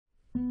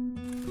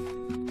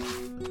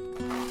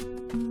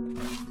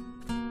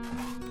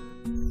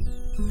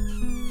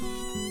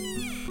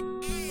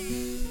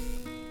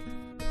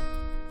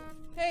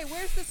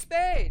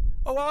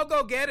all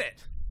go get it.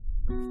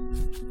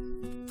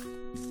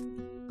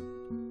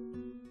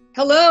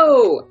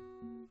 Hello.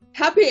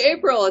 Happy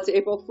April. It's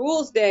April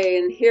Fool's Day,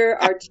 and here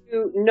are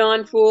two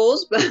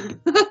non-fools, but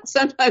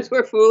sometimes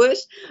we're foolish.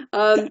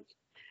 And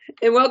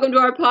welcome to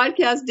our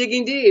podcast,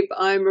 Digging Deep.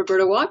 I'm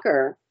Roberta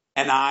Walker.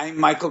 And I'm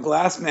Michael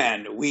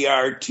Glassman. We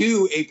are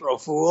two April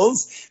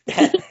Fools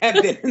that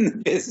have been in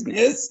the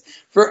business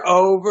for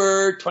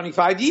over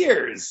 25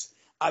 years.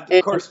 Of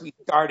course, we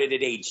started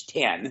at age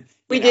 10.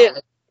 We did.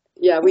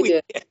 Yeah, we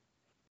did.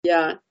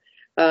 Yeah.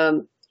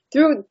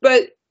 Through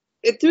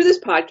this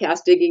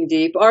podcast, Digging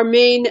Deep, our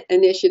main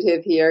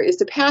initiative here is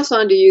to pass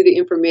on to you the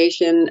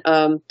information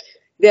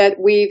that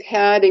we've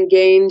had and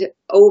gained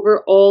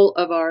over all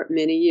of our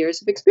many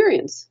years of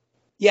experience.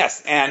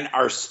 Yes, and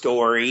our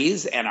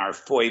stories and our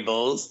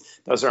foibles,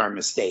 those are our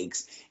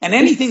mistakes, and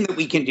anything that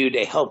we can do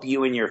to help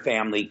you and your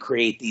family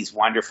create these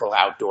wonderful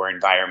outdoor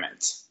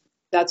environments.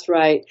 That's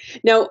right.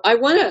 Now,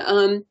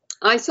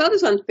 I saw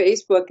this on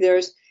Facebook.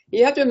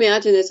 You have to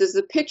imagine this is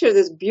a picture of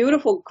this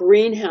beautiful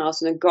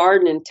greenhouse and a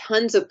garden and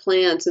tons of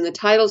plants. And the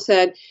title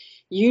said,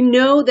 you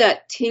know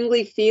that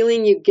tingly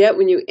feeling you get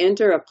when you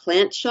enter a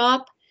plant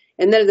shop?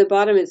 And then at the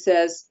bottom it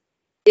says,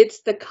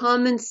 it's the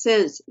common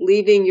sense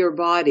leaving your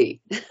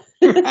body.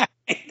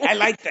 I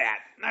like that.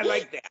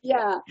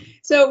 Yeah.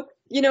 So,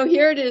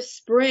 here it is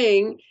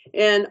spring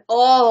and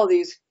all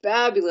these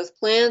fabulous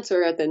plants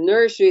are at the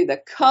nursery, the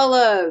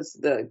colors,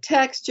 the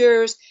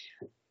textures.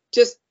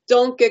 Just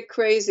don't get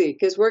crazy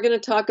because we're going to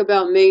talk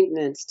about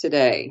maintenance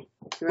today.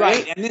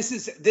 Right. And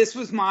this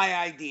was my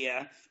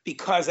idea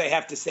because I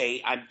have to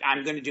say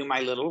I'm going to do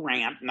my little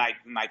rant,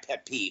 my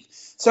pet peeve.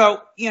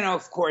 So,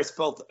 of course,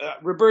 both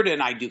Roberta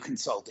and I do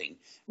consulting.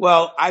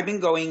 Well, I've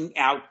been going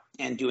out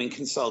and doing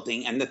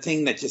consulting, and the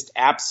thing that just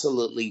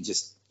absolutely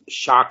just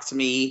shocks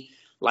me,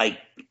 like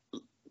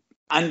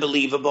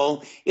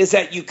unbelievable, is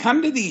that you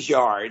come to these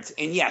yards,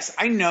 and yes,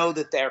 I know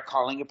that they're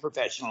calling a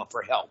professional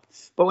for help.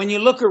 But when you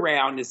look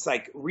around, it's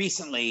like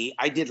recently,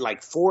 I did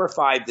like 4 or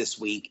 5 this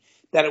week,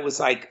 that it was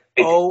like,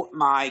 oh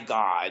my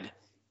God,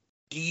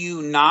 do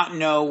you not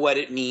know what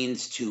it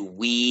means to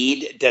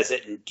weed?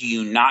 Do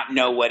you not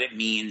know what it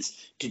means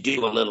to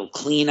do a little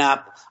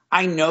cleanup?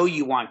 I know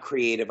you want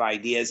creative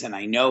ideas, and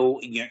I know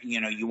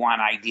you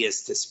want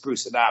ideas to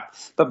spruce it up.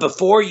 But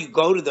before you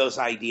go to those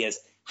ideas,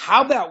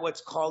 how about what's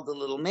called a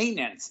little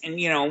maintenance? And,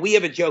 we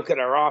have a joke at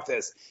our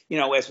office,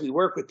 as we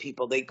work with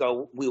people, they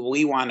go,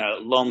 we want a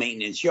low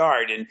maintenance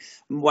yard. And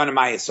one of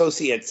my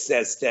associates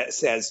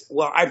says,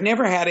 well, I've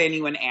never had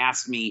anyone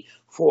ask me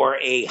for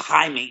a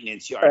high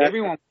maintenance yard.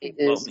 Everyone wants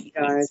low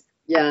maintenance.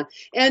 Yeah.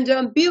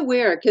 And be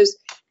aware, because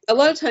a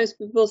lot of times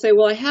people say,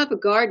 well, I have a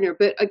gardener.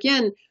 But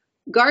again,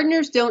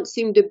 gardeners don't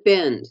seem to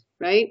bend,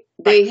 right?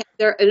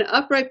 They're in an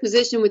upright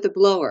position with a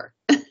blower.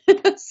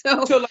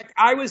 So like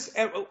I was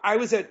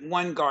at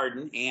one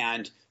garden,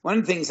 and one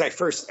of the things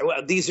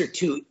these are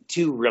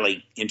two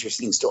really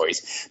interesting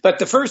stories. But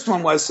the first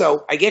one was,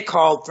 so I get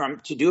called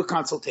to do a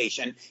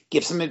consultation,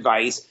 give some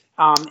advice.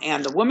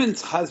 And the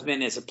woman's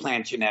husband is a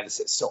plant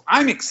geneticist. So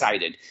I'm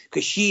excited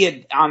because she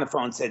had on the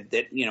phone said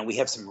that, we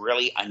have some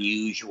really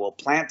unusual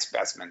plant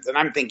specimens. And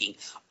I'm thinking,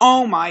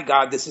 oh my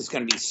God, this is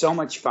going to be so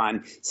much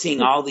fun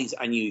seeing all these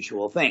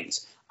unusual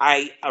things.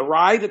 I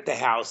arrived at the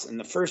house, and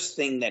the first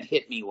thing that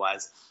hit me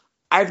was,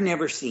 I've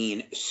never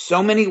seen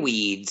so many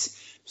weeds,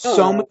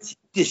 so much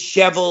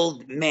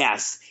disheveled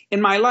mess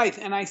in my life.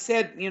 And I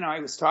said, I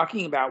was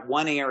talking about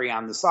one area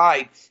on the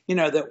side,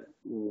 that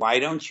why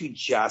don't you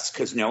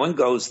because no one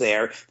goes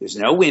there, there's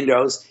no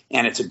windows,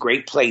 and it's a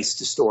great place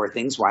to store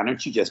things. Why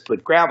don't you just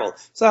put gravel?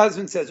 So the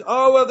husband says,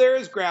 oh, well, there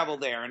is gravel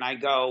there. And I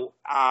go,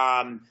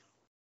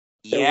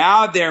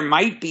 yeah, there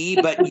might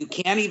be, but you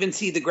can't even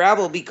see the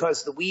gravel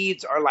because the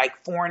weeds are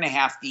like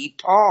 4.5 feet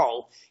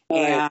tall.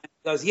 And he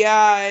goes, yeah,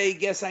 I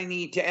guess I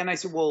need to. And I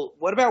said, well,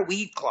 what about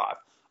weed cloth?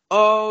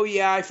 Oh,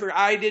 yeah,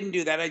 I didn't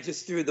do that. I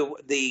just threw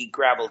the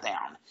gravel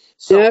down.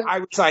 So I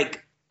was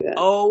like,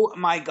 oh,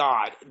 my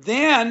God.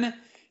 Then,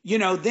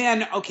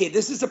 okay,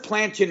 this is a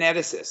plant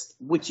geneticist,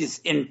 which is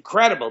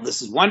incredible.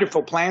 This is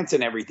wonderful plants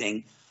and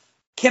everything.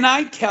 Can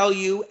I tell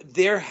you,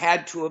 there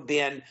had to have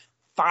been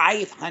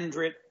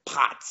 500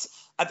 pots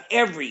of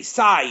every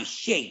size,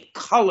 shape,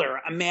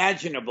 color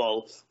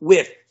imaginable,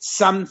 with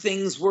some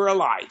things were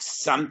alive,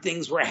 some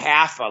things were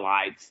half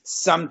alive,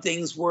 some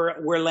things were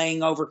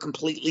laying over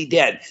completely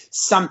dead,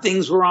 some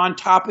things were on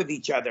top of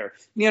each other.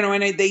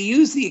 And they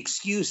used the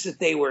excuse that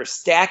they were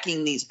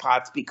stacking these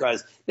pots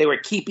because they were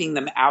keeping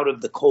them out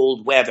of the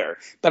cold weather.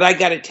 But I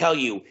got to tell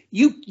you,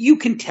 you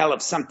can tell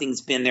if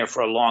something's been there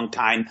for a long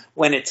time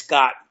when it's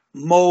got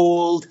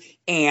mold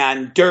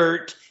and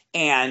dirt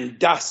and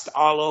dust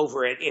all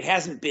over it. It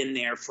hasn't been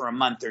there for a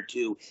month or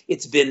two.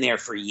 It's been there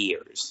for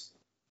years.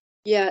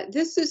 Yeah,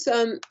 this is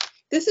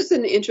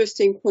an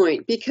interesting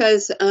point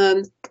because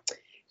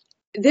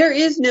there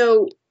is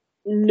no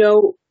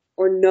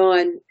or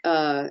non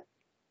a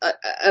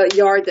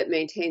yard that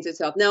maintains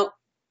itself. Now,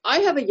 I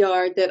have a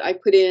yard that I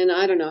put in,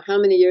 I don't know how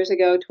many years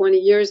ago, 20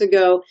 years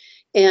ago,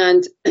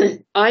 and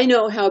I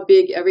know how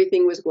big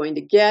everything was going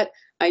to get.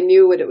 I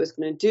knew what it was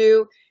going to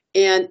do.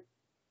 And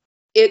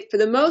it, for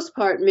the most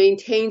part,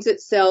 maintains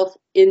itself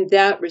in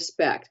that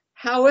respect.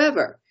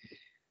 However,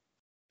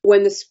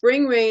 when the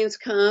spring rains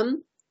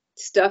come,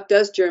 stuff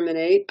does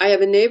germinate. I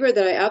have a neighbor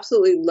that I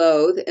absolutely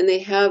loathe, and they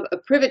have a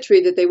privet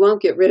tree that they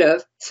won't get rid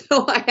of.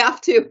 So I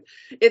have to,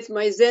 it's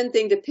my Zen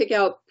thing to pick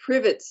out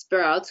privet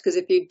sprouts, because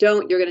if you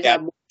don't, you're going to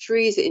have more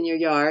trees in your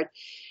yard.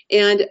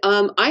 And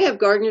I have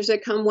gardeners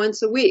that come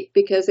once a week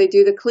because they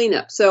do the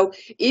cleanup. So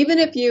even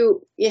if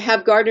you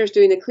have gardeners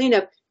doing the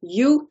cleanup,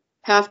 you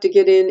have to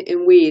get in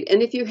and weed.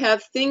 And if you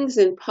have things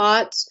in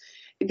pots,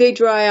 they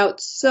dry out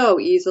so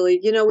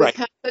easily. You know, we've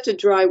had such a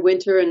dry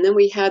winter, and then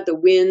we had the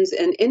winds.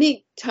 And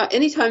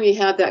anytime you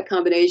have that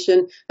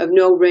combination of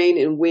no rain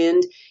and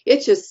wind,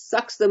 it just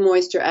sucks the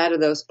moisture out of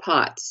those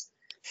pots.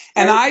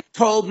 And I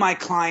told my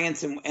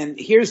clients, and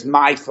here's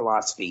my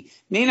philosophy,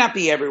 may not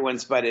be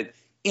everyone's, but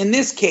in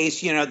this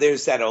case, you know,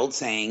 there's that old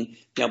saying,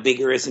 you know,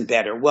 bigger isn't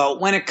better. Well,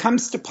 when it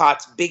comes to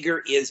pots, bigger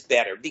is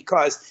better,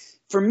 because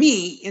for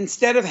me,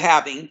 instead of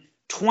having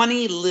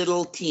 20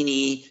 little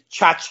teeny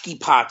tchotchke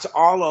pots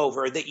all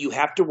over that you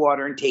have to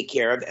water and take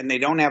care of, and they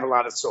don't have a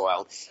lot of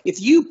soil, if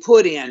you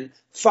put in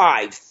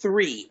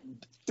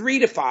three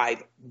to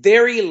five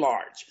very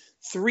large,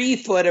 3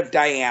 foot of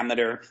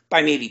diameter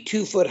by maybe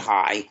 2 foot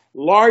high,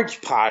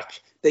 large pots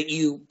that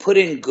you put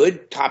in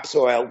good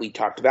topsoil, we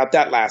talked about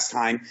that last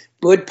time,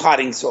 good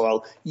potting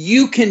soil,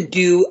 you can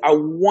do a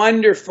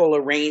wonderful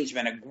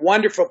arrangement, a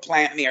wonderful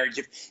plant marriage.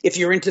 If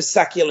you're into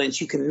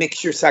succulents, you can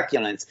mix your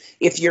succulents.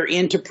 If you're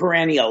into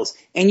perennials,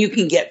 and you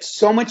can get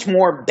so much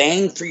more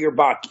bang for your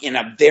buck in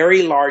a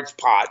very large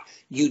pot.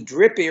 You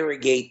drip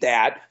irrigate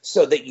that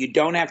so that you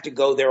don't have to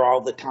go there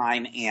all the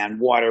time and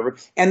water.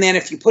 And then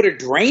if you put a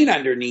drain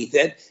underneath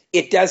it,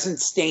 it doesn't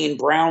stain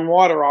brown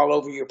water all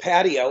over your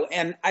patio.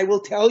 And I will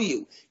tell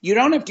you, you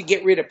don't have to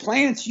get rid of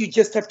plants. You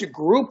just have to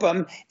group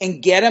them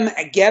and get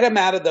them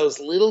out of those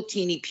little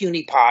teeny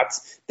puny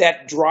pots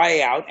that dry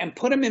out and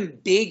put them in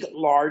big,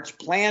 large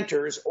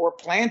planters or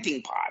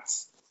planting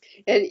pots.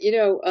 And, you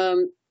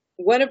know,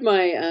 one of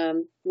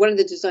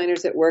the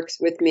designers that works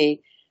with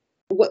me,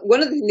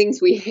 one of the things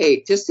we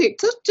hate, just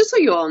so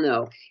you all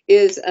know,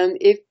 is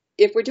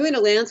if we're doing a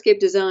landscape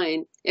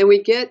design and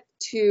we get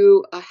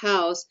to a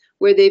house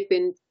where they've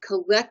been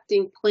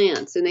collecting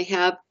plants and they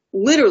have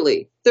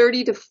literally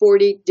 30 to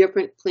 40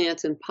 different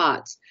plants in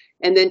pots,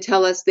 and then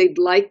tell us they'd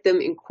like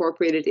them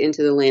incorporated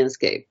into the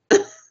landscape.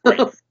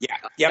 Right.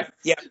 Yeah.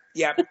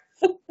 Yep.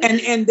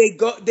 And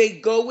they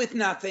go with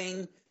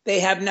nothing.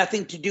 They have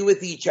nothing to do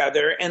with each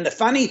other. And the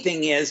funny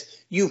thing is,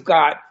 you've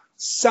got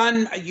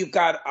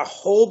a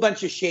whole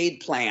bunch of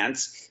shade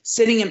plants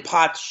sitting in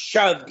pots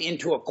shoved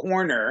into a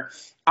corner.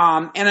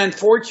 And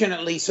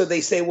unfortunately, so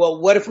they say,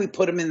 well, what if we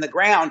put them in the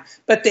ground?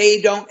 But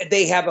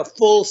they have a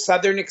full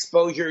southern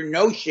exposure,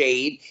 no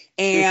shade.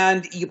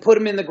 And you put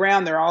them in the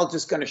ground, they're all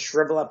just going to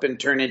shrivel up and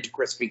turn into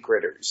crispy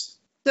critters.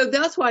 So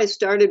that's why I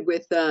started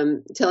with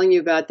telling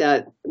you about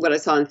that, what I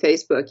saw on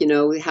Facebook, you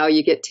know, how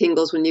you get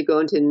tingles when you go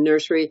into a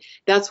nursery.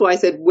 That's why I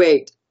said,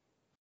 wait,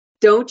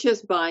 don't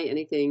just buy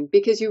anything,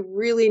 because you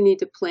really need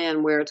to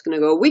plan where it's going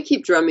to go. We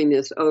keep drumming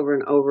this over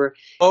and over.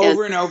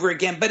 And over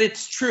again, but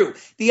it's true.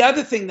 The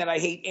other thing that I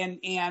hate,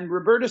 and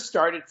Roberta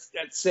started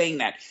saying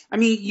that, I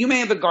mean, you may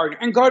have a gardener,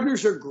 and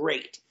gardeners are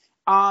great,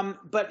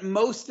 but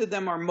most of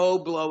them are mow,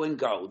 blow, and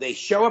go. They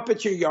show up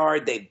at your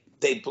yard, they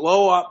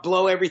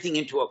blow everything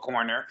into a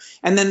corner,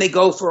 and then they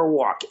go for a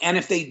walk. And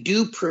if they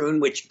do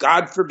prune, which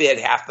God forbid,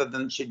 half of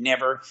them should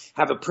never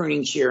have a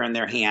pruning shear in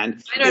their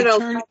hand, they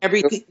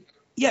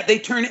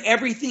turn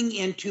everything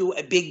into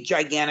a big,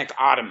 gigantic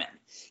ottoman.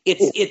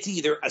 It's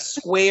either a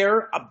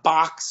square, a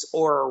box,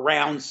 or a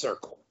round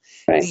circle.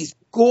 Right. These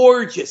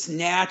gorgeous,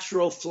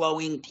 natural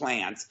flowing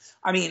plants.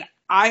 I mean,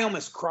 I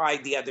almost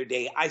cried the other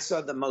day. I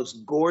saw the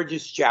most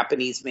gorgeous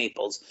Japanese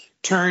maples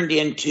turned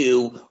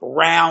into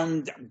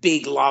round,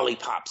 big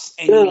lollipops.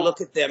 And you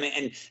look at them,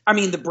 and I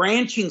mean, the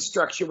branching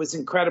structure was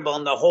incredible,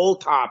 and the whole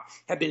top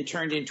had been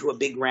turned into a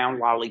big round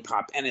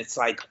lollipop. And it's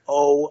like,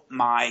 oh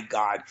my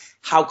God,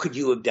 how could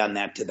you have done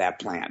that to that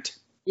plant?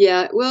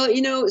 Yeah, well,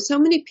 you know, so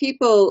many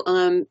people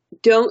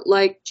don't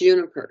like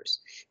junipers.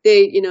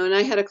 And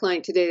I had a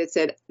client today that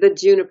said, the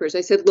junipers.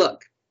 I said,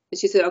 look, and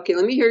she said, okay,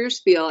 let me hear your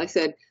spiel. I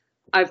said,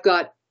 I've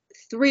got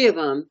 3 of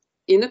them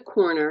in a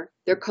corner.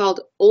 They're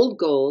called Old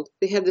Gold.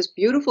 They have this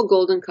beautiful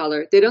golden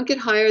color. They don't get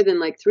higher than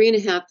like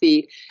 3.5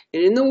 feet.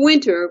 And in the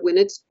winter, when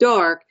it's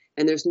dark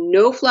and there's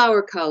no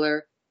flower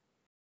color,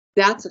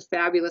 that's a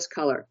fabulous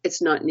color.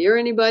 It's not near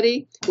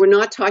anybody. We're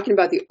not talking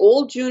about the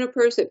old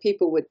junipers that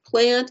people would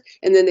plant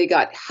and then they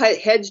got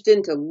hedged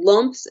into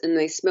lumps and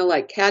they smell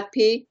like cat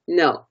pee.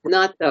 No,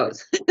 not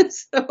those.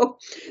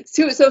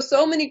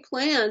 So many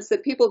plants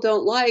that people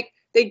don't like,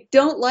 they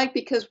don't like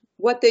because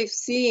what they've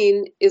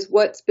seen is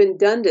what's been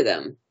done to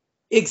them.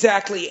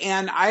 Exactly.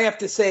 And I have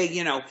to say,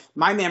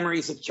 my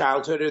memories of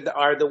childhood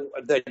are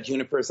the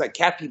junipers like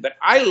Kathy, but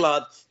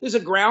there's a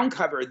ground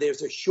cover,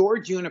 there's a shore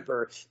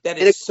juniper that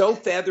And is so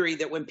feathery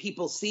that when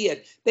people see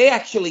it, they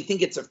actually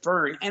think it's a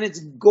fern, and it's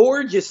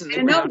gorgeous in the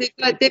I know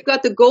ground. they've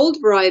got the gold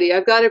variety.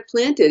 I've got it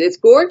planted. It's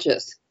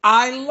gorgeous.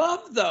 I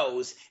love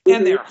those. And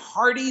Hmm. they're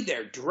hardy,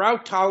 they're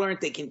drought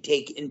tolerant, they can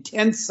take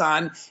intense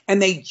sun,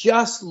 and they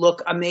just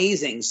look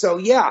amazing. So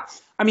yeah,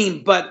 I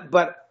mean, but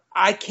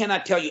I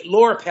cannot tell you,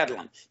 Laura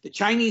Pedlum, the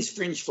Chinese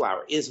fringe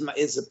flower,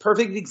 is a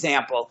perfect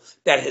example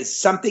that has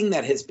something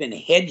that has been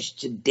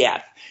hedged to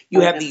death. You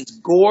have these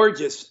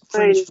gorgeous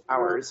fringe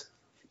flowers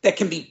that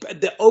can be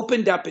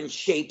opened up in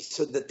shapes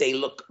so that they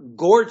look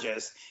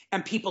gorgeous,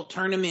 and people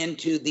turn them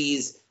into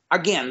these,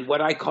 again,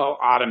 what I call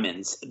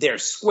ottomans. They're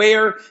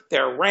square,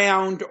 they're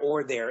round,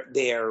 or they're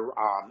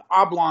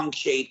oblong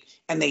shaped,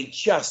 and they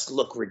just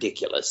look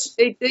ridiculous.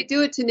 They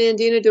do it to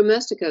Nandina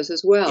domesticas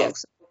as well. Yes,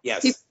 So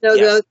people yes, know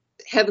yes. those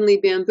heavenly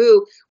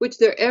bamboo, which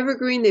they're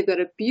evergreen. They've got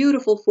a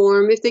beautiful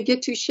form. If they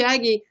get too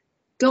shaggy,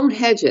 don't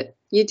hedge it.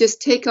 You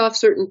just take off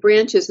certain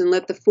branches and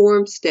let the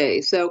form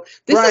stay. So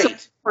this is a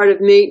Right. part of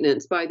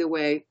maintenance, by the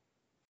way,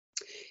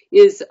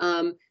 is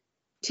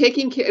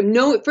taking care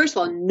of first of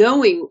all,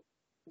 knowing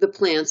the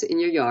plants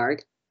in your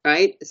yard,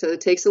 right? So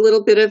it takes a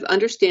little bit of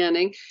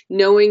understanding,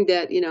 knowing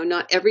that,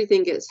 not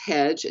everything gets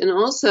hedged, and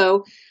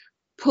also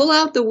pull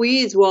out the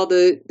weeds while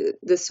the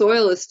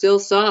soil is still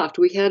soft.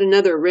 We had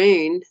another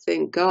rain,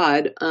 thank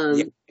God,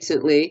 Yeah.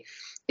 recently,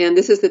 and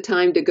this is the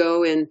time to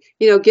go and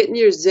get in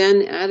your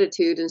Zen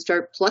attitude and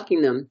start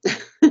plucking them.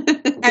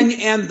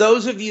 And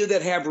those of you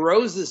that have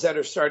roses that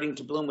are starting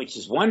to bloom, which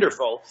is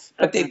wonderful,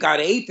 but they've got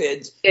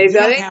aphids, They've you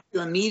got don't it. have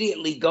to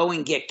immediately go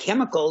and get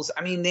chemicals.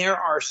 I mean, there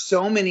are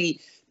so many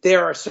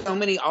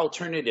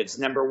alternatives.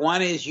 Number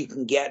one is you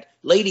can get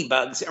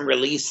ladybugs and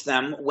release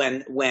them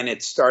when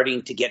it's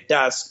starting to get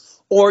dusk.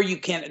 Or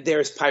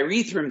there's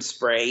pyrethrum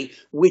spray,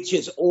 which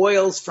is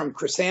oils from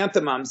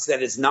chrysanthemums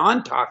that is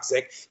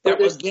non-toxic, Well,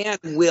 that again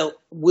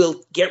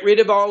will get rid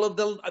of all of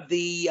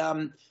the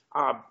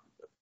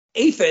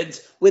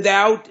aphids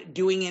without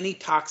doing any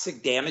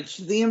toxic damage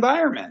to the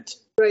environment.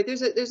 right.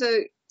 There's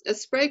a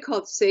spray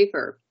called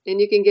Safer,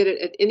 and you can get it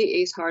at any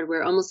Ace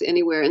Hardware, almost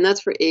anywhere, and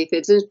that's for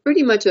aphids. And it's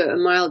pretty much a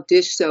mild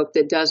dish soap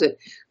that does it.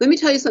 Let me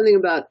tell you something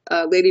about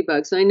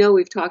ladybugs. And I know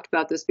we've talked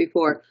about this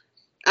before.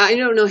 I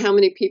don't know how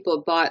many people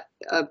have bought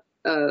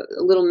a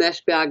little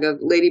mesh bag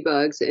of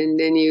ladybugs, and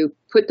then you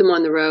put them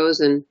on the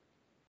rows, and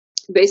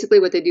basically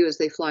what they do is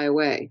they fly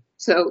away.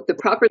 So the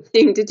proper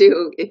thing to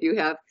do if you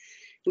have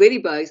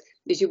ladybugs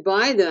is you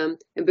buy them,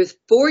 and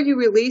before you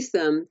release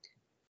them,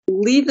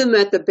 leave them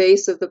at the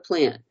base of the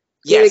plant.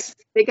 So Yes.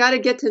 they got to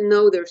get to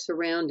know their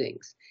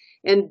surroundings.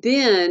 And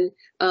then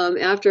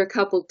after a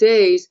couple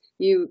days,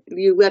 you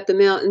let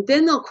them out, and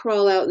then they'll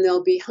crawl out and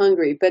they'll be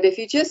hungry. But if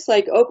you just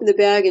like open the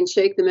bag and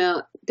shake them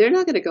out, they're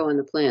not going to go in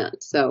the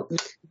plant. So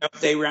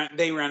They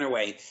run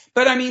away.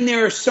 But I mean,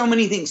 there are so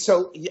many things.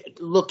 So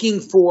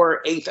looking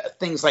for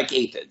things like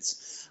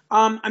aphids.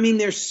 I mean,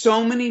 there's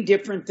so many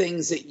different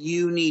things that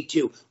you need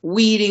to.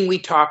 Weeding, we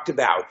talked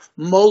about.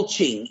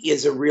 Mulching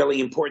is a really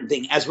important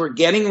thing. As we're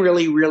getting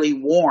really, really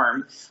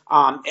warm,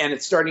 and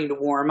it's starting to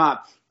warm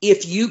up,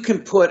 if you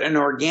can put an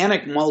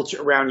organic mulch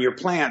around your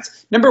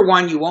plants, number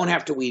one, you won't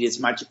have to weed as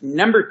much.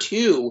 Number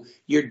two,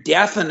 you're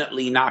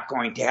definitely not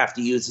going to have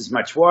to use as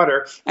much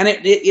water. And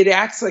it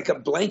acts like a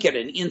blanket,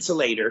 an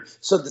insulator,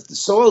 so that the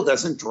soil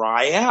doesn't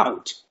dry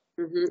out.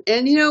 And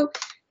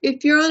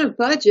if you're on a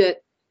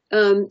budget,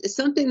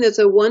 something that's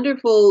a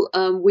wonderful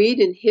weed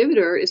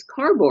inhibitor is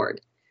cardboard.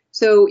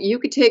 So you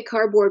could take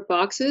cardboard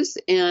boxes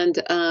and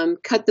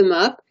cut them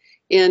up.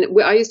 And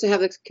I used to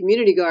have a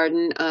community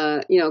garden,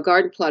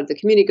 garden plot at the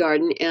community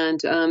garden.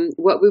 And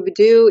what we would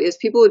do is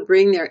people would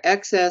bring their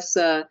excess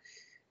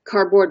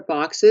cardboard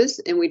boxes,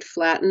 and we'd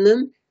flatten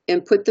them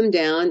and put them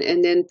down,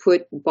 and then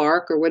put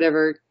bark or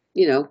whatever,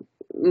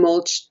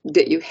 mulch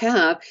that you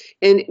have.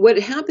 And what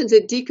happens,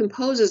 it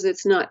decomposes.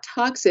 It's not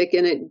toxic,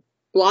 and it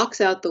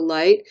blocks out the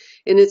light.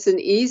 And it's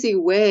an easy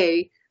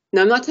way.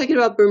 Now, I'm not talking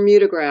about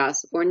Bermuda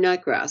grass or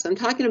nutgrass. I'm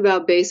talking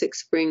about basic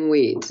spring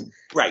weeds.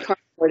 Right.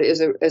 Cardboard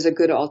is a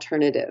good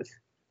alternative.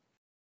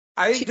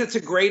 I think that's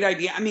a great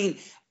idea. I mean,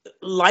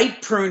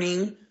 light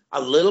pruning,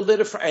 a little bit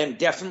of, and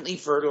definitely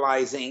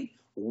fertilizing.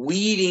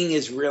 Weeding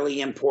is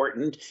really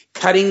important.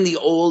 Cutting the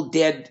old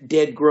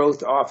dead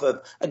growth off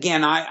of.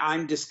 Again,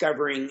 I'm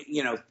discovering,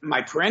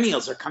 my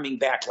perennials are coming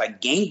back like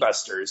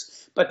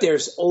gangbusters, but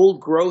there's old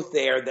growth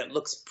there that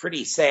looks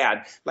pretty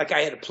sad. Like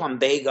I had a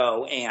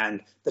plumbago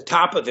and the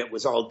top of it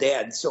was all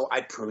dead. So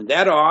I pruned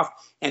that off,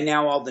 and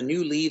now all the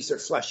new leaves are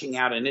flushing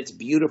out, and it's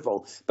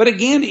beautiful. But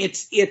again,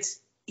 it's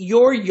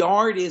your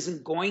yard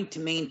isn't going to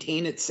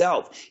maintain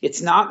itself.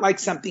 It's not like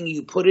something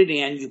you put it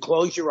in, you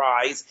close your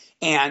eyes,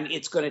 and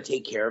it's going to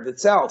take care of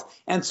itself.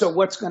 And so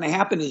what's going to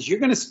happen is you're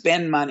going to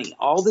spend money,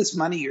 all this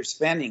money you're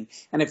spending.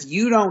 And if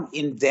you don't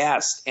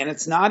invest, and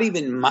it's not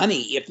even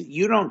money, if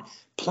you don't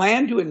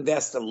plan to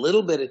invest a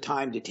little bit of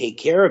time to take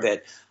care of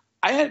it,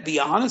 I had to be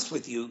honest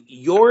with you.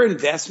 Your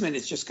investment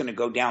is just going to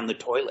go down the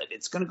toilet.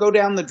 It's going to go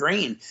down the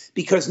drain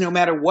because no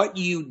matter what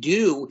you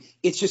do,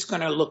 it's just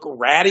going to look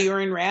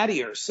rattier and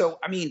rattier. So,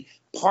 I mean,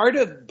 part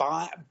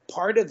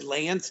of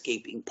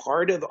landscaping,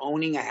 part of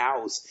owning a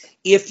house,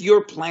 if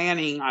you're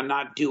planning on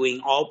not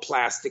doing all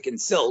plastic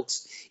and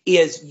silks,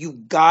 is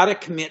you've got to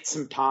commit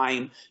some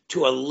time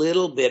to a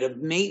little bit of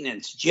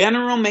maintenance.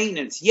 General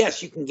maintenance,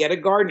 yes, you can get a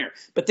gardener,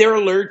 but they're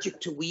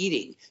allergic to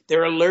weeding.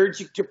 They're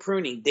allergic to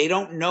pruning. They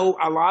don't know,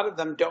 a lot of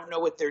them don't know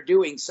what they're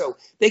doing. So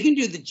they can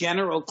do the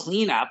general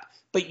cleanup,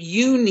 but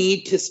you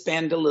need to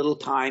spend a little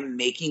time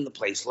making the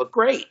place look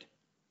great.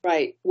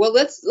 Right. Well,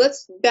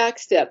 let's back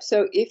step.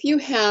 So if you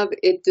have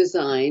it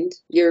designed,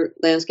 your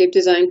landscape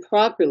designed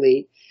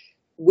properly,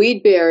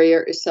 weed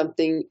barrier is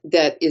something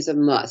that is a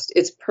must.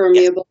 It's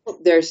permeable. Yes.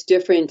 There's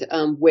different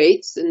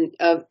weights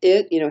of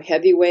it,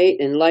 heavyweight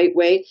and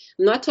lightweight.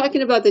 I'm not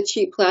talking about the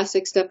cheap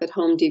plastic stuff at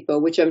Home Depot,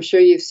 which I'm sure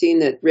you've seen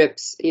that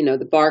rips,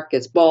 the bark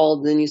gets bald,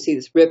 and then you see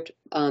this ripped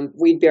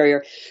weed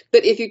barrier.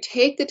 But if you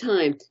take the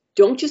time,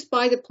 don't just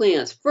buy the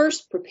plants.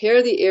 First,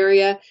 prepare the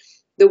area.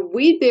 The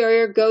weed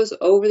barrier goes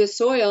over the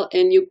soil,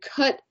 and you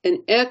cut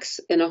an X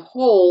and a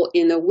hole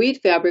in the weed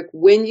fabric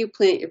when you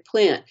plant your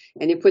plant,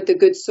 and you put the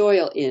good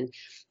soil in.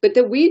 But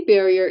the weed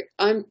barrier,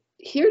 I'm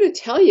here to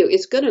tell you,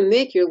 it's going to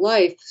make your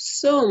life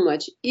so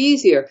much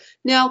easier.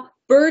 Now,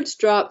 birds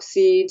drop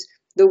seeds,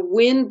 the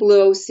wind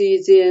blows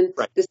seeds in,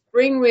 right. The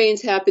spring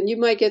rains happen, you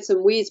might get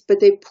some weeds, but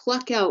they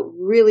pluck out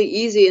really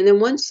easy. And then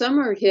once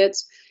summer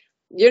hits,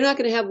 you're not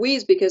going to have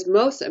weeds because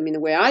the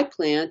way I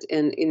plant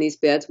and in these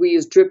beds, we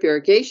use drip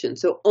irrigation.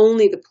 So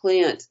only the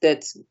plant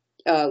that's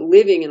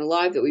living and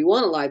alive that we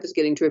want alive is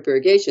getting drip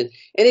irrigation.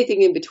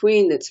 Anything in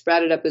between that's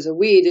sprouted up as a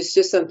weed is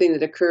just something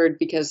that occurred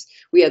because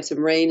we had some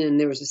rain and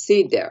there was a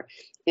seed there.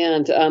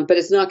 And but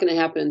it's not going to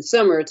happen in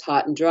summer. It's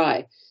hot and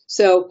dry.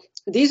 So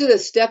these are the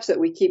steps that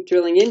we keep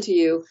drilling into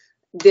you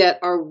that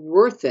are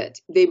worth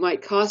it. They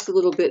might cost a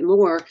little bit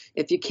more.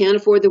 If you can't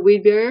afford the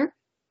weed barrier,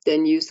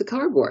 then use the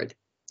cardboard.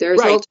 There's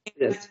right.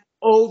 alternatives.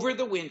 Over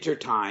the winter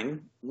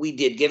time, we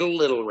did get a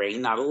little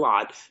rain, not a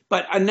lot,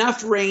 but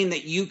enough rain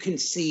that you can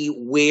see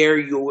where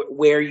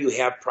you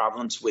have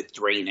problems with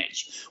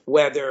drainage,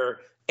 whether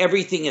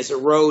everything is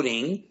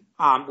eroding,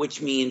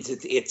 which means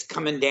it's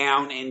coming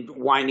down and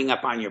winding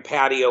up on your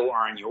patio or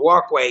on your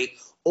walkway,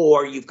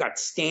 or you've got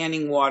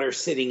standing water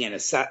sitting in a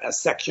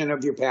section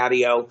of your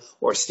patio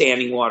or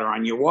standing water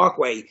on your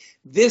walkway.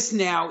 This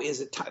now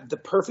is the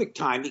perfect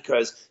time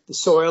because the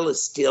soil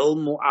is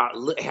still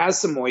has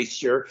some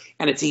moisture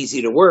and it's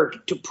easy to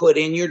work to put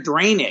in your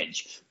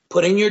drainage.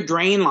 Put in your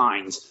drain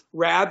lines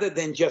rather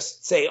than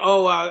just say,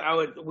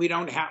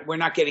 we're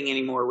not getting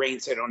any more rain,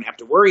 so I don't have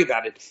to worry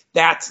about it.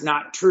 That's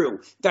not true.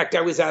 In fact,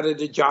 I was out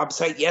at a job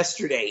site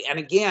yesterday. And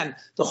again,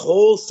 the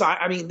whole side,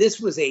 this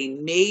was a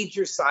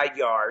major side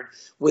yard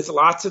with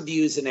lots of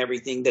views and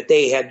everything that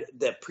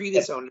the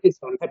previous owner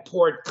had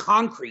poured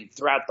concrete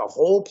throughout the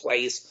whole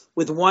place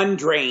with one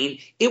drain.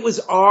 It was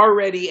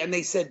already, and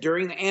they said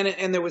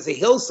and there was a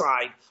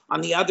hillside on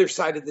the other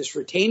side of this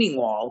retaining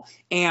wall.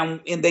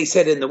 And they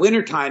said in the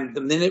wintertime,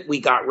 the minute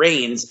we got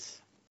rains,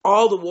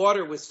 all the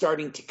water was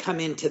starting to come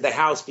into the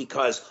house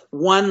because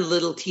one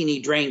little teeny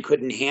drain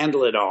couldn't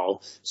handle it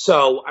all.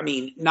 So,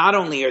 not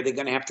only are they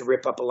going to have to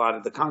rip up a lot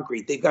of the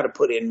concrete, they've got to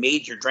put in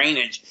major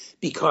drainage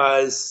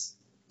because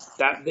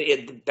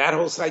that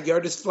whole side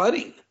yard is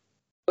flooding.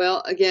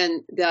 Well,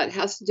 again, that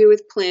has to do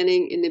with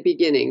planning in the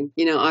beginning.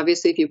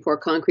 Obviously, if you pour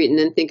concrete and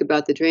then think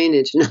about the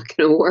drainage, it's not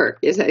going to work.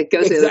 It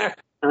goes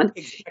exactly.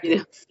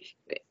 Exactly.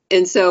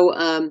 And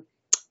so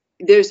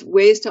there's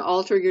ways to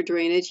alter your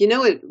drainage.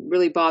 What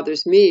really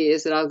bothers me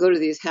is that I'll go to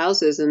these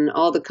houses and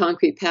all the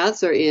concrete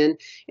paths are in,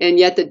 and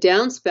yet the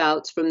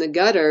downspouts from the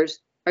gutters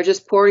are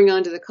just pouring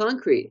onto the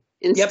concrete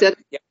instead of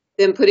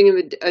them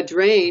putting a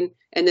drain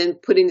and then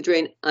putting the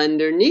drain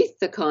underneath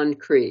the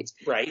concrete.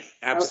 Right.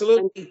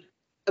 Absolutely.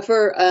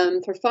 For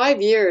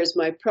 5 years,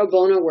 my pro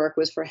bono work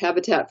was for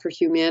Habitat for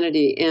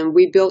Humanity, and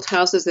we built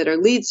houses that are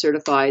LEED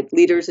certified,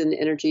 Leaders in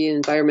Energy and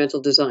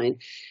Environmental Design,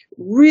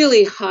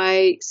 really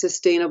high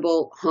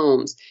sustainable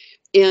homes.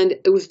 And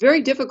it was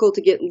very difficult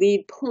to get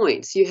LEED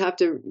points. You have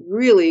to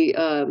really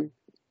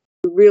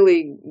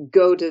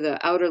go to the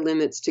outer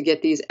limits to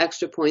get these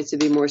extra points to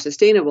be more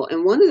sustainable.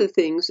 And one of the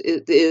things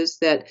is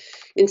that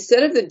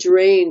instead of the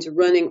drains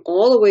running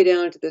all the way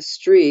down to the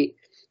street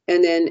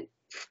and then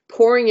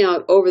pouring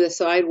out over the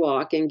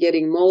sidewalk and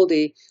getting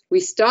moldy, we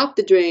stop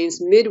the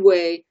drains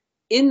midway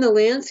in the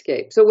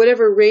landscape. So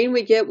whatever rain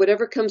we get,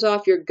 whatever comes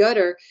off your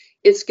gutter,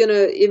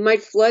 it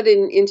might flood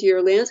into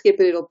your landscape,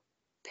 but it'll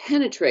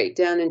penetrate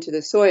down into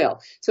the soil.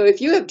 So if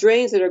you have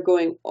drains that are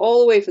going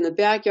all the way from the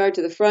backyard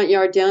to the front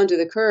yard down to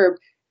the curb,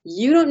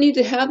 you don't need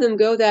to have them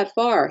go that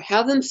far.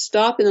 Have them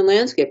stop in the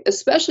landscape,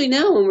 especially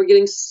now when we're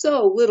getting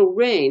so little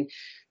rain.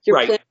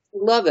 Your plants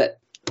love it.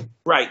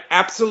 Right.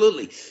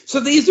 Absolutely.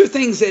 So these are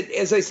things that,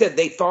 as I said,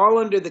 they fall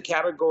under the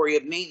category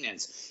of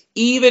maintenance.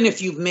 even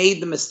if you've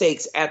made the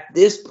mistakes, at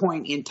this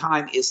point in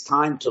time is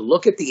time to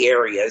look at the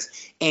areas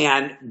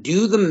and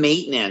do the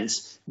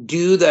maintenance,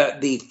 do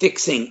the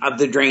fixing of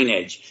the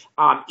drainage.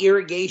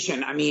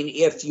 Irrigation, I mean,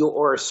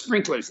 or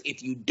sprinklers,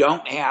 if you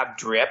don't have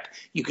drip,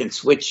 you can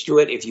switch to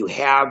it. If you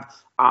have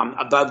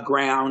above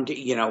ground,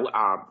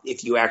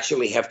 if you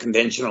actually have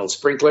conventional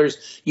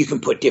sprinklers, you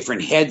can put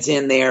different heads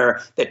in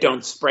there that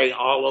don't spray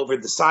all over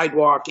the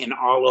sidewalk and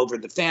all over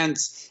the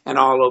fence and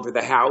all over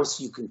the house.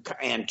 You can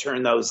and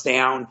turn those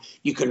down.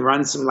 You can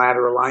run some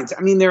lateral lines.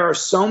 I mean, there are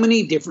so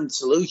many different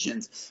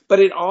solutions, but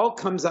it all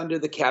comes under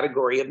the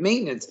category of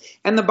maintenance.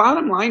 And the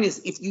bottom line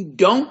is, if you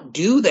don't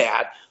do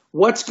that,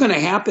 what's going to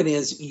happen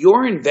is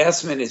your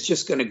investment is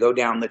just going to go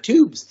down the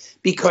tubes,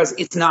 because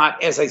it's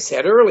not, as I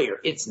said earlier,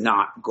 it's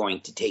not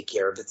going to take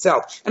care of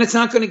itself, and it's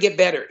not going to get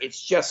better.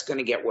 It's just going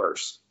to get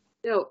worse.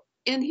 No,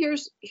 and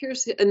here's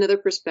another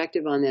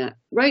perspective on that.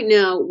 Right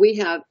now, we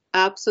have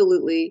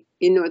absolutely,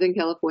 in Northern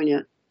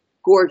California,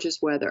 gorgeous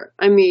weather.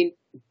 I mean,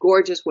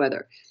 gorgeous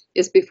weather.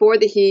 It's before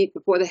the heat,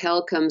 before the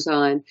hell comes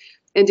on.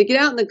 And to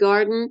get out in the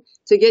garden,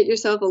 to get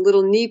yourself a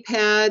little knee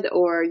pad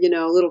or, a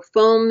little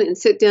foam and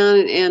sit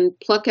down and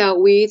pluck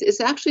out weeds, it's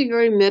actually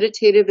very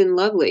meditative and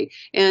lovely.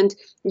 And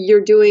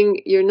you're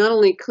not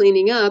only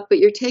cleaning up, but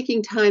you're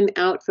taking time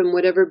out from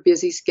whatever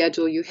busy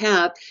schedule you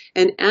have.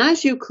 And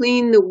as you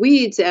clean the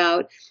weeds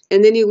out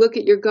and then you look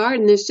at your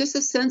garden, there's just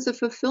a sense of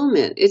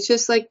fulfillment. It's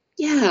just like,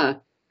 yeah,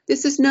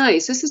 this is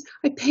nice.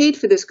 I paid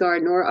for this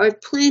garden, or I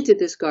planted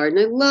this garden.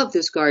 I love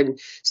this garden.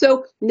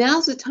 So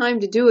now's the time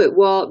to do it.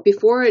 Well,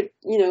 before it,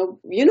 you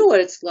know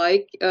what it's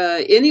like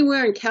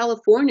anywhere in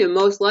California,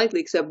 most likely,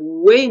 except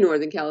way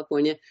Northern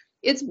California.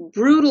 It's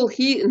brutal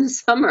heat in the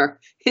summer.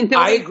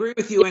 I agree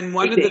with you. And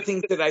one of the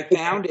things that I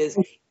found is,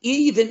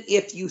 even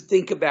if you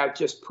think about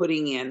just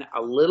putting in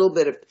a little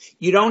bit of,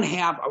 you don't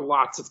have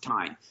lots of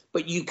time,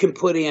 but you can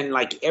put in,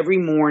 like, every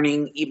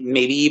morning,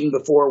 maybe even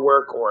before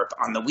work or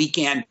on the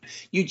weekend,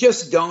 you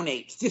just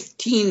donate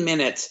 15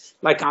 minutes,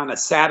 like on a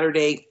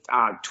Saturday,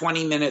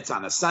 20 minutes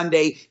on a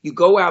Sunday. You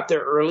go out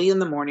there early in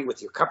the morning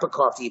with your cup of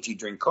coffee, if you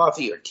drink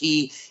coffee or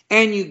tea,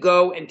 and you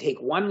go and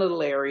take one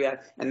little area,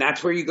 and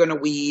that's where you're going to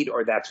weed,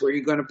 or that's where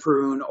you're going to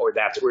prune, or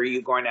that's where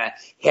you're going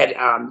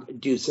to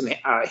do some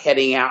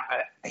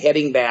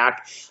heading back.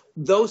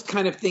 Those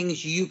kind of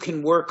things you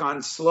can work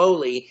on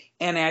slowly,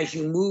 and as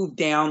you move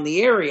down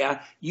the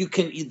area,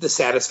 the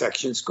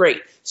satisfaction's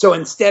great. So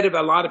instead of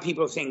a lot of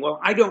people saying, well,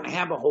 I don't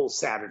have a whole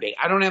Saturday,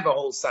 I don't have a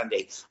whole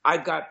Sunday,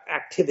 I've got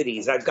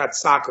activities, I've got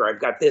soccer, I've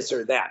got this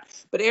or that.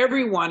 But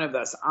every one of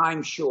us,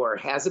 I'm sure,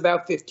 has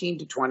about 15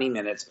 to 20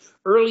 minutes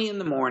early in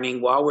the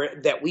morning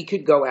that we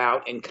could go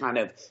out and kind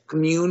of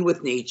commune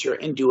with nature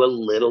and do a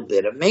little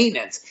bit of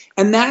maintenance.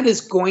 And that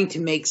is going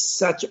to make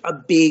such a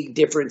big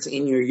difference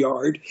in your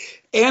yard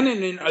and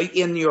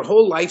in your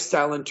whole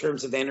lifestyle in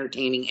terms of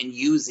entertaining and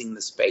using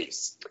the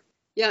space.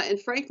 Yeah,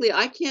 and frankly,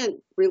 I can't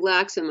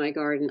relax in my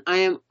garden. I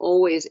am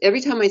always,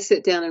 every time I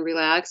sit down and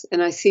relax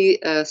and I see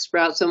a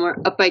sprout somewhere,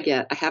 up I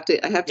get. I have to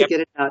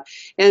get it out.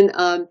 And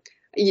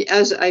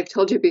as I've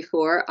told you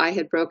before, I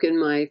had broken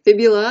my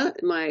fibula,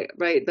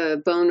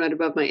 the bone right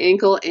above my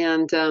ankle,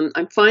 and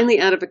I'm finally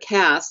out of a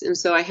cast. And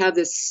so I have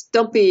this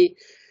stumpy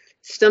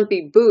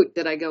boot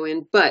that I go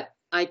in, but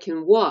I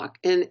can walk.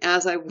 And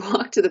as I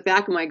walk to the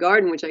back of my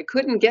garden, which I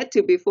couldn't get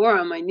to before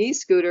on my knee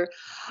scooter,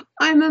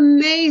 I'm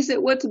amazed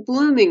at what's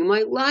blooming.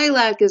 My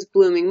lilac is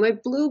blooming. My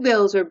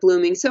bluebells are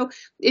blooming. So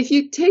if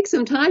you take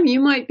some time, you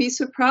might be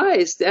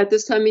surprised at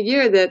this time of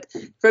year that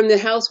from the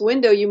house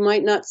window, you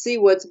might not see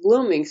what's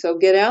blooming. So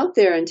get out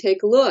there and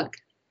take a look.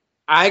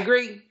 I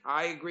agree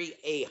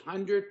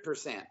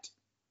 100%.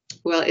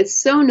 Well,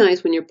 it's so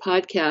nice when your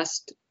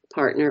podcast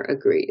partner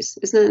agrees.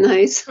 Isn't that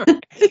nice?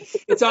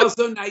 It's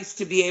also nice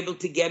to be able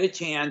to get a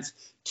chance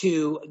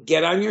to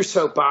get on your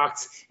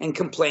soapbox and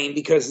complain,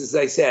 because, as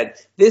I said,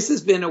 this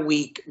has been a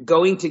week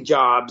going to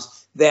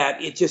jobs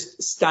that it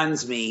just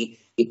stuns me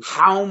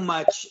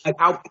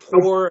how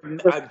poor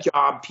a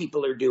job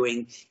people are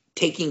doing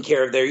taking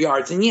care of their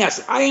yards. And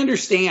yes, I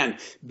understand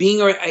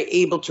being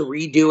able to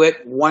redo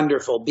it,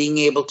 wonderful. Being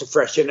able to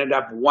freshen it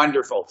up,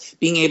 wonderful.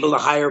 Being able to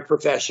hire a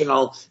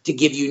professional to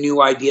give you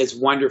new ideas,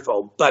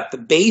 wonderful. But the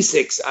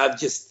basics of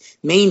just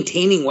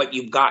maintaining what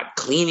you've got,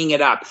 cleaning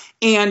it up.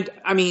 And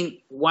I mean,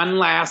 one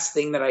last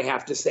thing that I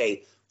have to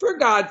say, for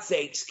God's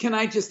sakes, can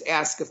I just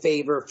ask a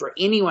favor for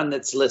anyone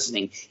that's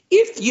listening?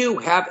 If you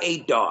have a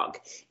dog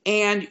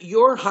and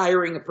you're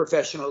hiring a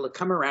professional to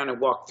come around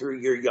and walk through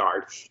your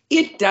yard,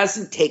 it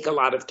doesn't take a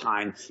lot of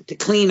time to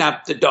clean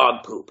up the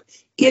dog poop.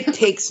 It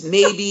takes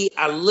maybe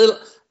a little,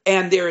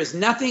 and there is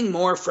nothing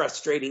more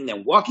frustrating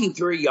than walking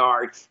through a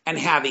yard and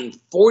having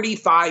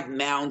 45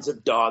 mounds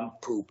of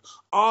dog poop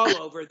all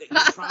over that you're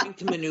trying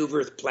to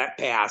maneuver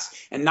past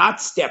and not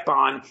step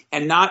on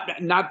and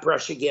not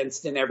brush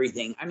against and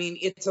everything. I mean,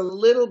 it's a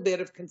little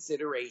bit of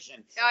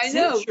consideration. I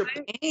know. Since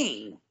you're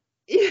paying.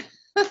 Yeah,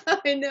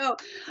 I know.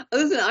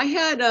 Listen, I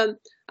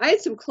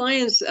had some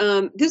clients,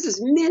 this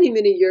is many,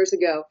 many years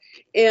ago,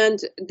 and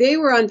they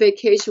were on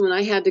vacation when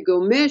I had to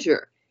go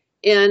measure.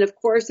 And of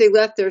course, they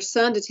left their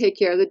son to take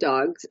care of the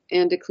dogs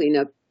and to clean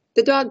up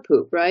the dog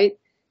poop, right?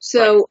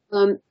 So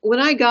when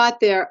I got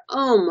there,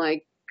 oh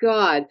my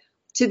God,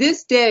 to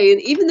this day,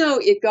 and even though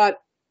it got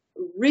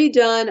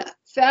redone,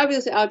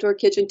 fabulous outdoor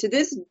kitchen, to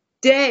this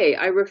day,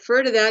 I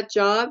refer to that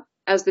job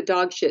as the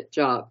dog shit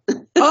job.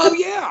 Oh,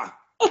 yeah.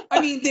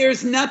 I mean,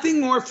 there's nothing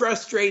more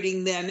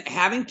frustrating than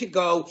having to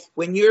go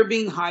when you're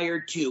being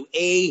hired to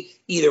A,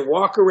 either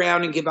walk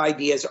around and give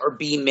ideas, or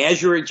B,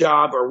 measure a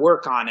job or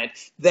work on it.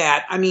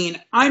 That, I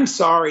mean, I'm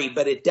sorry,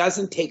 but it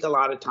doesn't take a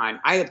lot of time.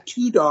 I have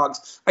 2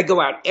 dogs. I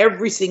go out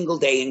every single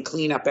day and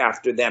clean up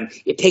after them.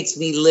 It takes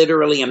me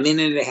literally a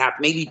minute and a half,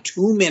 maybe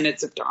 2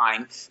 minutes of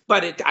time.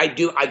 But I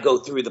go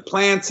through the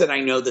plants and I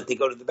know that they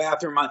go to the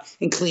bathroom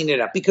and clean it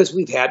up, because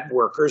we've had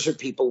workers or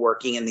people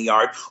working in the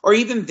yard or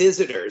even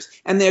visitors.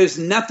 And there's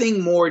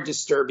nothing more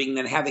disturbing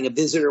than having a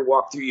visitor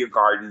walk through your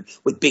garden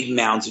with big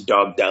mounds of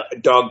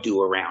dog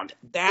do around.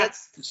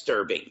 That's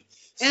disturbing.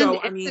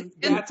 So, I mean,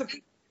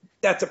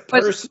 that's a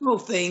personal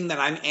thing that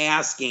I'm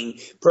asking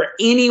for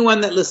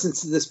anyone that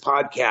listens to this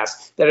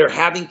podcast that are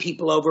having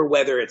people over,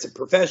 whether it's a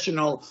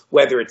professional,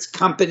 whether it's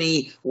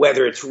company,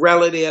 whether it's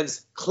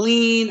relatives,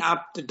 clean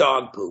up the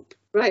dog poop.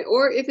 Right.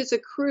 Or if it's a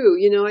crew,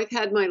 I've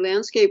had my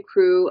landscape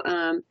crew,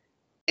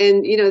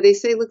 and, they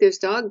say, look, there's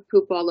dog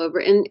poop all over.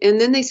 And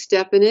then they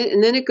step in it,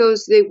 and then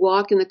they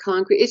walk in the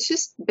concrete. It's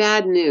just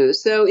bad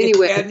news. So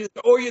anyway. It's bad news.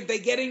 Or they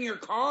get in your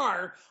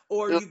car,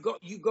 or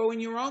you go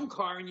in your own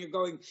car and you're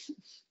going,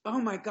 oh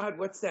my God,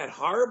 what's that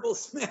horrible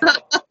smell?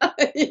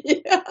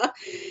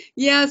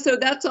 Yeah. So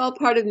that's all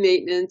part of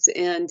maintenance.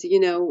 And,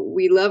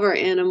 we love our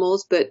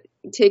animals, but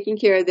taking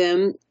care of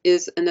them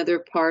is another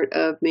part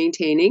of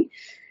maintaining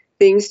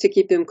things to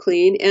keep them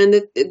clean. And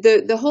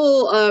the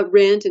whole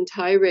rant and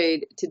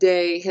tirade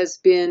today has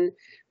been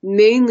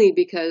mainly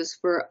because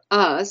for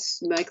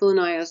us, Michael and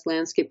I as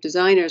landscape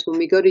designers, when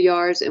we go to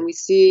yards and we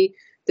see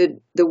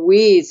the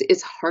weeds,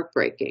 it's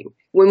heartbreaking.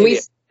 When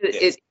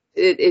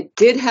it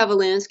did have a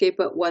landscape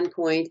at one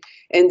point,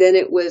 and then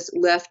it was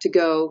left to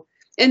go.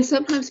 And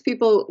sometimes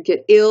people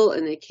get ill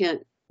and they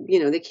can't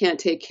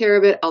take care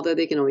of it, although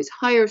they can always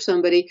hire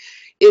somebody.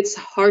 It's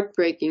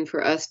heartbreaking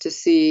for us to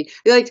see.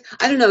 Like,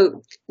 I don't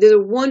know, there's a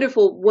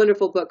wonderful,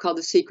 wonderful book called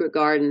The Secret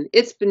Garden.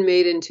 It's been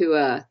made into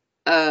a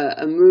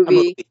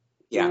movie.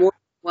 Yeah. More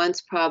than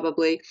once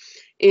probably.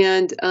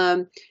 And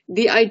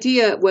the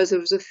idea was it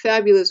was a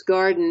fabulous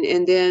garden,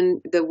 and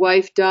then the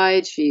wife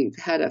died. She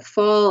had a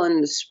fall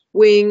on the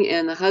swing,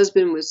 and the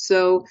husband was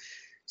so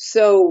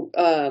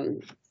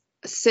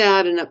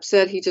sad and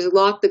upset. He just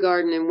locked the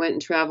garden and went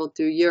and traveled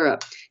through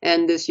Europe.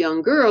 And this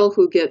young girl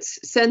who gets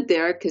sent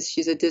there because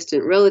she's a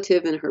distant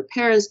relative and her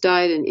parents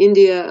died in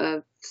India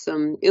of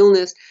some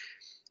illness,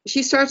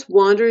 she starts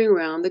wandering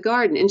around the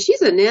garden. And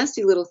she's a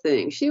nasty little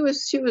thing. She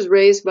was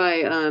raised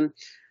by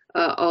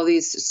all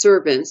these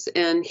servants,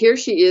 and here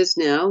she is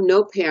now,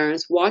 no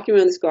parents, walking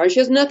around this garden. She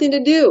has nothing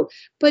to do,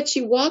 but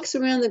she walks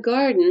around the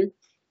garden.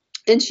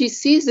 And she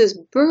sees this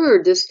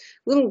bird, this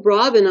little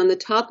robin on the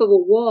top of a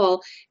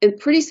wall. And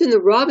pretty soon the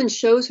robin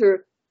shows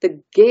her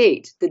the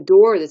gate, the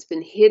door that's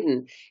been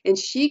hidden. And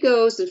she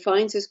goes and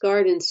finds this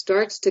garden and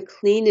starts to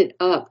clean it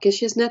up because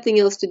she has nothing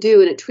else to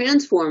do. And it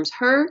transforms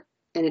her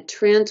and it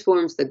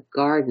transforms the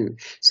garden.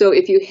 So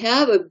if you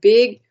have a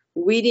big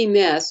weedy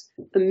mess,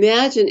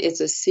 imagine it's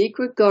a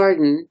secret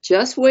garden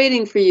just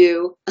waiting for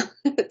you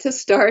to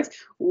start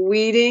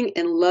weeding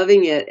and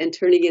loving it and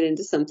turning it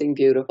into something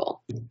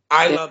beautiful.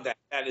 I love that.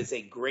 That is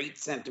a great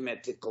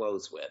sentiment to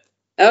close with.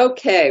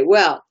 Okay.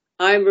 Well,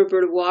 I'm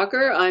Roberta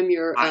Walker. I'm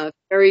your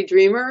fairy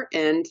dreamer.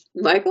 And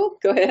Michael,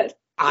 go ahead.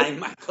 I'm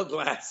Michael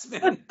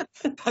Glassman,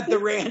 the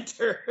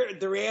ranter and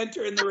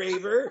the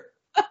raver.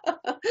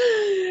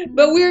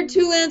 But we're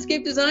 2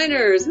 landscape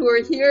designers who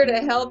are here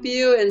to help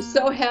you, and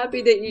so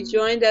happy that you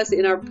joined us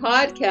in our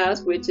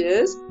podcast, which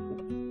is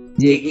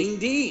Digging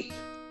Deep.